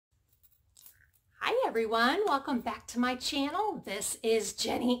everyone, welcome back to my channel. This is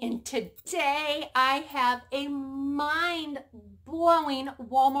Jenny and today I have a mind-blowing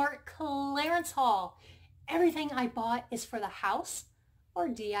Walmart clearance haul. Everything I bought is for the house or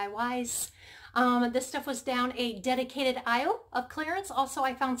DIYs. This stuff was down a dedicated aisle of clearance. Also,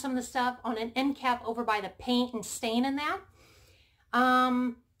 I found some of the stuff on an end cap over by the paint and stain in that.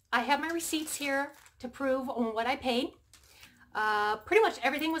 I have my receipts here to prove on what I paid. Pretty much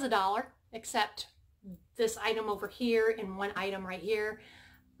everything was $1 except this item over here and one item right here.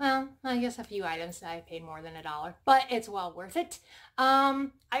 Well, I guess a few items that I paid more than $1, but it's well worth it. I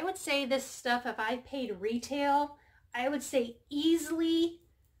would say this stuff, if I paid retail, I would say easily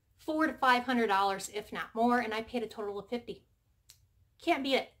 $400 to $500, if not more, and I paid a total of $50. Can't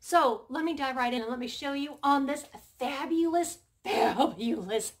beat it. So let me dive right in and let me show you on this fabulous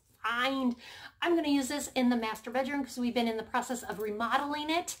find. I'm going to use this in the master bedroom because we've been in the process of remodeling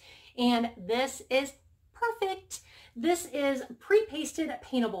it, and this is perfect. This is pre-pasted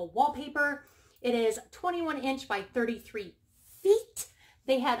paintable wallpaper. It is 21 inch by 33 feet.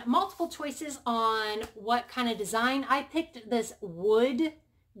 They had multiple choices on what kind of design. I picked this wood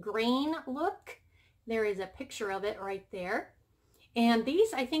grain look. There is a picture of it right there. And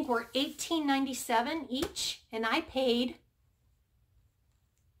these I think were $18.97 each, and I paid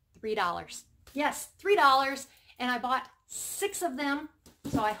 $3. Yes, $3, and I bought 6 of them.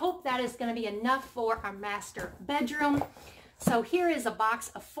 So I hope that is going to be enough for our master bedroom. So here is a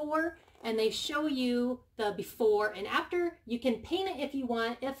box of 4, and they show you the before and after. You can paint it if you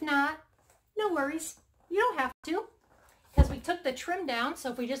want. If not, no worries. You don't have to, because we took the trim down.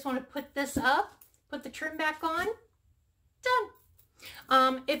 So if we just want to put this up, put the trim back on, done.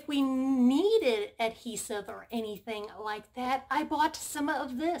 If we needed adhesive or anything like that, I bought some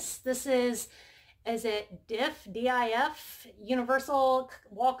of this. This is it DIF, Universal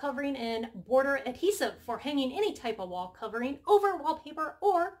Wall Covering and Border Adhesive for hanging any type of wall covering over wallpaper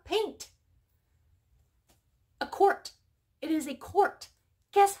or paint. A quart. It is a quart.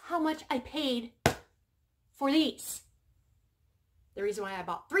 Guess how much I paid for these? The reason why I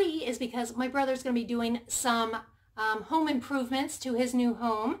bought 3 is because my brother's going to be doing some home improvements to his new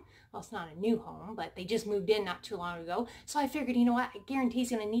home. Well, it's not a new home, but they just moved in not too long ago. So I figured, you know what, I guarantee he's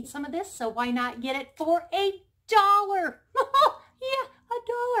going to need some of this, so why not get it for $1? Yeah,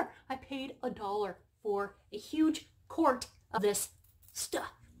 $1. I paid $1 for a huge quart of this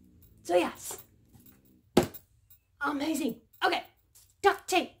stuff. So yes, amazing. Okay, duct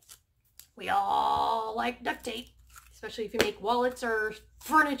tape. We all like duct tape, especially if you make wallets or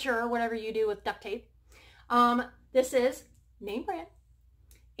furniture or whatever you do with duct tape. This is name brand.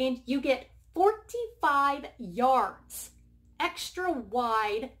 And you get 45 yards, extra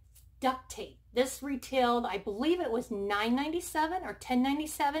wide duct tape. This retailed, I believe it was $9.97 or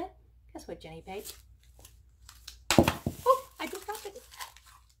 $10.97. Guess what Jenny paid? Oh, I just dropped it.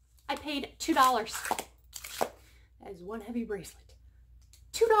 I paid $2. That is one heavy bracelet.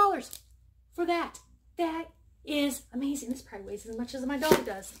 $2 for that. That is amazing. This probably weighs as much as my dog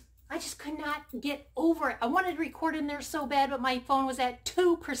does. I just could not get over it. I wanted to record in there so bad, but my phone was at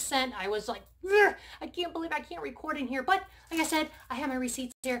 2%. I was like, I can't believe I can't record in here. But like I said, I have my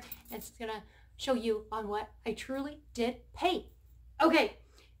receipts here, and it's going to show you on what I truly did pay. Okay,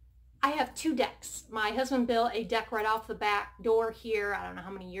 I have 2 decks. My husband built a deck right off the back door here. I don't know how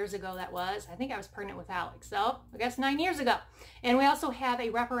many years ago that was. I think I was pregnant with Alex, so I guess 9 years ago. And we also have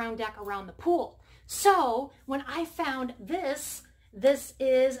a wraparound deck around the pool. So when I found this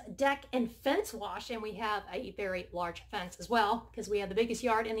is deck and fence wash, and we have a very large fence as well because we have the biggest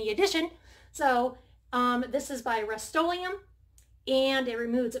yard in the addition. So this is by Rust-Oleum, and it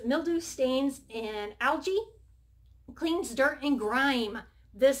removes mildew, stains, and algae, cleans dirt and grime.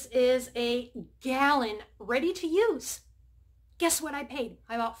 This is a gallon ready to use. Guess what I paid?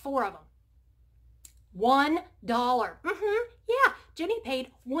 I bought 4 of them. $1. Yeah, Jenny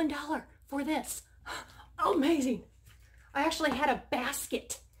paid $1 for this. Amazing. I actually had a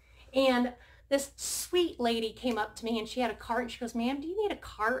basket, and this sweet lady came up to me, and she had a cart, and she goes, "Ma'am, do you need a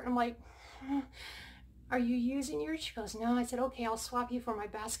cart?" I'm like, "Are you using yours?" She goes, "No." I said, "Okay, I'll swap you for my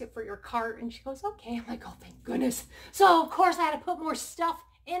basket for your cart." And she goes, "Okay." I'm like, "Oh, thank goodness." So, of course, I had to put more stuff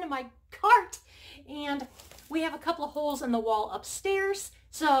into my cart, and we have a couple of holes in the wall upstairs.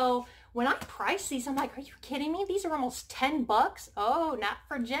 So when I priced these, I'm like, "Are you kidding me? These are almost $10. Oh, not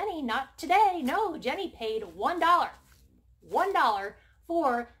for Jenny, not today. No, Jenny paid $1. $1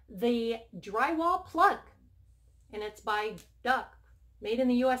 for the drywall plug, and it's by Duck, made in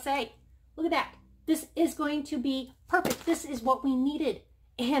the USA. Look at that. This is going to be perfect. This is what we needed,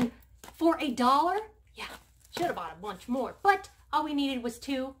 and for $1, yeah, should have bought a bunch more, but all we needed was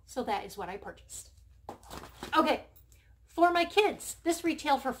 2, so that is what I purchased. Okay, for my kids, this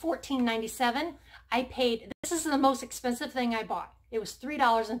retailed for $14.97. I paid, this is the most expensive thing I bought. It was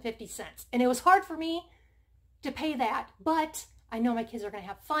 $3.50. And it was hard for me to pay that, but I know my kids are going to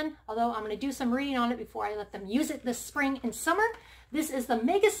have fun, although I'm going to do some reading on it before I let them use it this spring and summer. This is the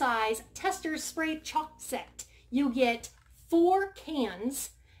Mega Size Testors Spray Chalk Set. You get 4 cans,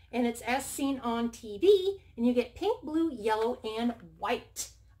 and it's as seen on TV, and you get pink, blue, yellow, and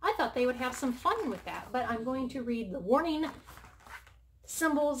white. I thought they would have some fun with that, but I'm going to read the warning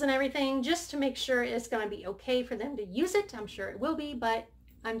symbols and everything just to make sure it's going to be okay for them to use it. I'm sure it will be, but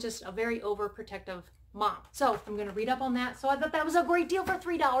I'm just a very overprotective mom. So I'm going to read up on that. So I thought that was a great deal for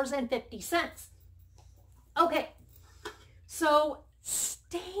 $3.50. Okay, so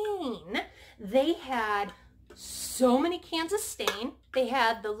Stain, they had so many cans of Stain. They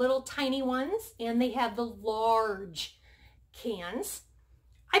had the little tiny ones and they had the large cans.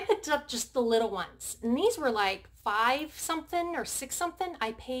 I picked up just the little ones, and these were like 5 something or 6 something.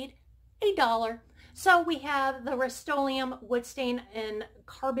 I paid $1. So we have the Rust-Oleum Wood Stain in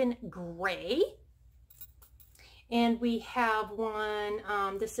Carbon Gray. And we have one,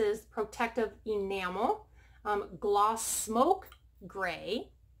 this is Protective Enamel, Gloss Smoke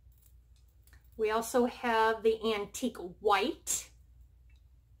Gray. We also have the Antique White.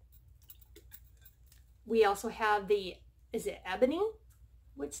 We also have the, is it Ebony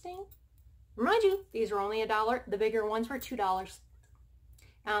Wood Stain? Remind you, these are only $1. The bigger ones were $2.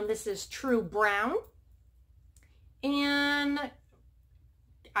 This is True Brown. And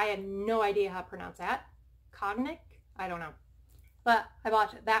I have no idea how to pronounce that. Cognic? I don't know. But I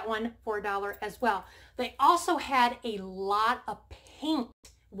bought that one for $1 as well. They also had a lot of paint.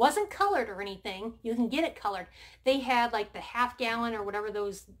 It wasn't colored or anything. You can get it colored. They had like the half gallon or whatever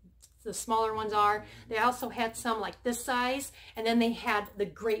those, the smaller ones are. They also had some like this size. And then they had the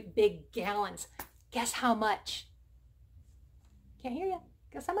great big gallons. Guess how much? Can't hear you.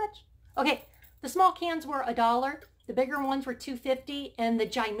 Guess how much? Okay, the small cans were $1. The bigger ones were $2.50. And the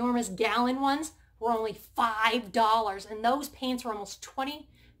ginormous gallon ones were only $5, and those paints were almost 20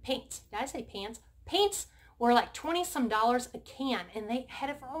 paints. Did I say pants? Paints were like 20 some dollars a can, and they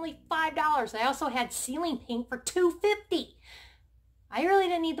had it for only $5. They also had ceiling paint for $2.50. I really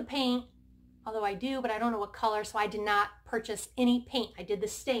didn't need the paint, although I do, but I don't know what color, so I did not purchase any paint. I did the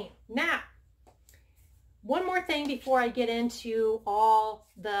stain. Now, one more thing before I get into all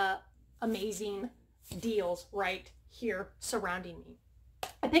the amazing deals right here surrounding me.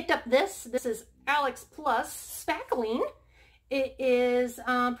 I picked up this. This is Alex Plus Spackling. It is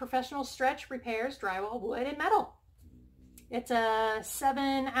professional stretch repairs drywall, wood, and metal. It's a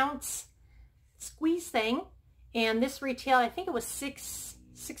 7-ounce squeeze thing, and this retail, I think it was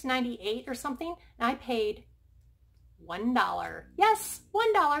 $6.98 or something, and I paid $1. Yes,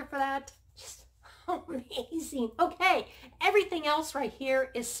 $1 for that. Just amazing. Okay, everything else right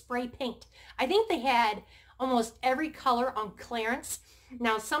here is spray paint. I think they had almost every color on clearance.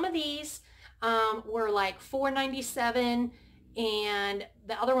 Now, some of these were like $4.97, and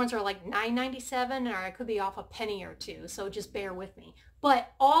the other ones are like $9.97, or I could be off a penny or two, so just bear with me.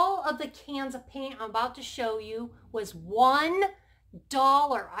 But all of the cans of paint I'm about to show you was $1.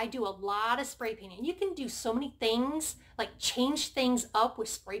 I do a lot of spray painting. You can do so many things, like change things up with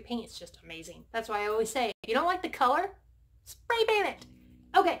spray paint. It's just amazing. That's why I always say, if you don't like the color, spray paint it.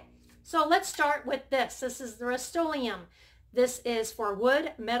 Okay, so let's start with this. This is the Rust-Oleum. This is for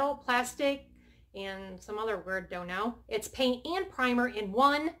wood, metal, plastic, and some other word, don't know. It's paint and primer in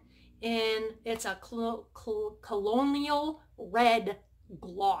one, and it's a colonial red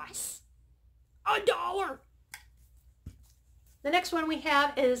gloss. $1. The next one we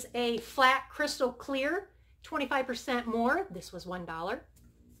have is a flat crystal clear, 25% more. This was $1.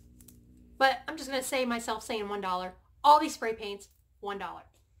 But I'm just going to say myself saying $1. All these spray paints, $1.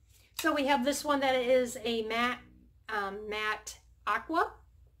 So we have this one that is a matte aqua,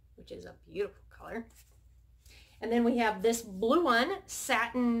 which is a beautiful color. And then we have this blue one,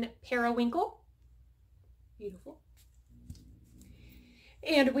 satin periwinkle, beautiful.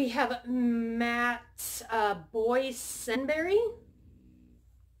 And we have matte boysenberry,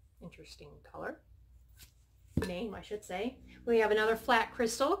 interesting color, name I should say. We have another flat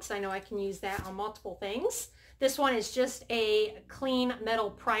crystal, because I know I can use that on multiple things. This one is just a clean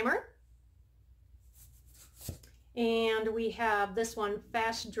metal primer. And we have this one,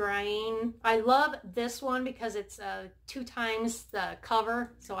 fast drying. I love this one because it's 2 times the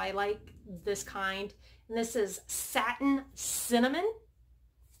cover, so I like this kind. And this is satin cinnamon.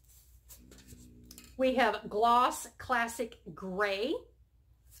 We have gloss classic gray.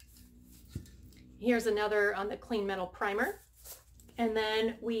 Here's another on the clean metal primer. And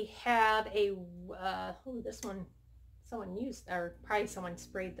then we have a, this one, someone used, or probably someone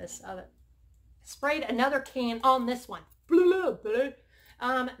sprayed this other, sprayed another can on this one.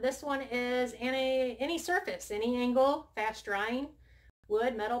 This one is any surface, any angle, fast drying,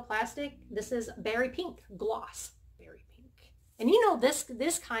 wood, metal, plastic. This is berry pink gloss, berry pink. And you know, this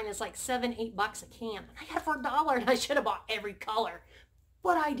kind is like $7, $8 a can. I got it for $1 and I should have bought every color,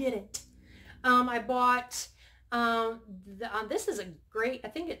 but I didn't. I bought, this is a great, I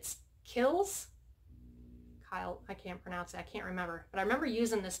think it's Kills. Kyle, I can't pronounce it. I can't remember, but I remember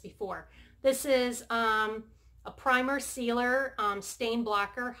using this before. This is a primer sealer, stain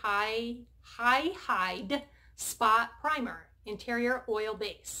blocker, high hide spot primer, interior oil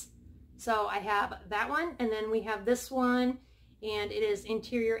base. So I have that one, and then we have this one, and it is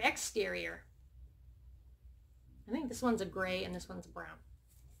interior exterior. I think this one's a gray and this one's brown.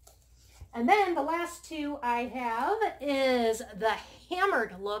 And then the last two I have is the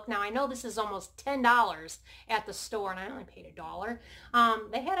Hammered look. Now I know this is almost $10 at the store and I only paid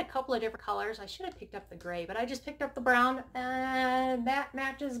 $1. They had a couple of different colors. I should have picked up the gray, but I just picked up the brown and that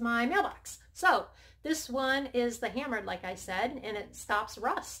matches my mailbox. So this one is the Hammered, like I said, and it stops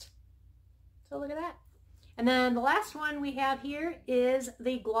rust. So look at that. And then the last one we have here is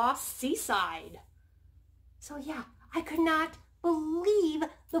the Gloss Seaside. So yeah, I could not believe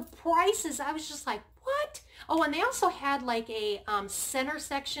the prices. I was just like, what? Oh, and they also had like a center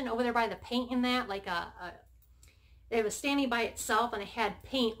section over there by the paint in that, like it was standing by itself and it had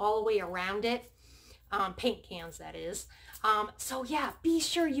paint all the way around it, paint cans that is. So yeah, be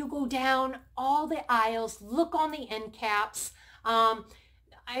sure you go down all the aisles, look on the end caps.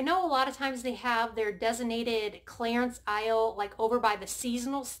 I know a lot of times they have their designated clearance aisle like over by the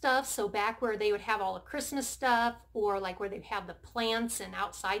seasonal stuff, so back where they would have all the Christmas stuff or like where they have the plants and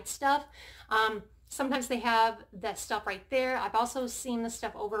outside stuff. Sometimes they have that stuff right there. I've also seen the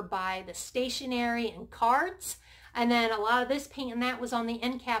stuff over by the stationery and cards, and then a lot of this paint and that was on the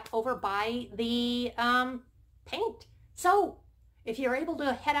end cap over by the paint. So if you're able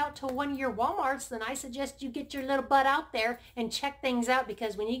to head out to one of your Walmarts, then I suggest you get your little butt out there and check things out,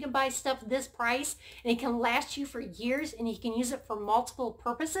 because when you can buy stuff this price and it can last you for years and you can use it for multiple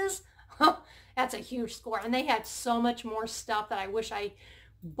purposes, that's a huge score. And they had so much more stuff that I wish I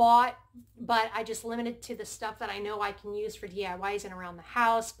bought, but I just limited to the stuff that I know I can use for DIYs and around the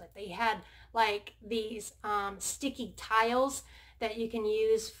house. But they had like these sticky tiles that you can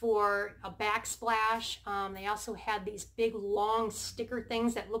use for a backsplash. They also had these big long sticker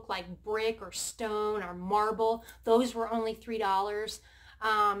things that look like brick or stone or marble. Those were only $3.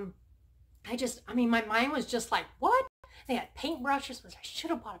 I mean, my mind was just like, what? They had paintbrushes, which I should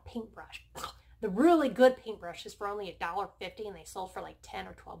have bought a paintbrush. The really good paintbrushes for only $1.50 and they sold for like 10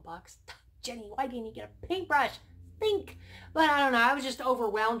 or 12 bucks. Jenny, why didn't you get a paintbrush? Think. But I don't know, I was just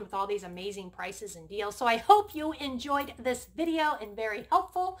overwhelmed with all these amazing prices and deals. So I hope you enjoyed this video and very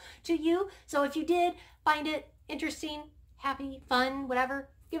helpful to you. So if you did find it interesting, happy, fun, whatever,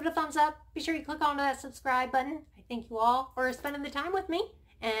 give it a thumbs up. Be sure you click onto that subscribe button. I thank you all for spending the time with me,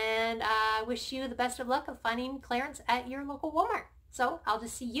 and I wish you the best of luck of finding clearance at your local Walmart. So I'll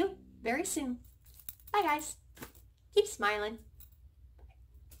just see you very soon. Bye guys. Keep smiling.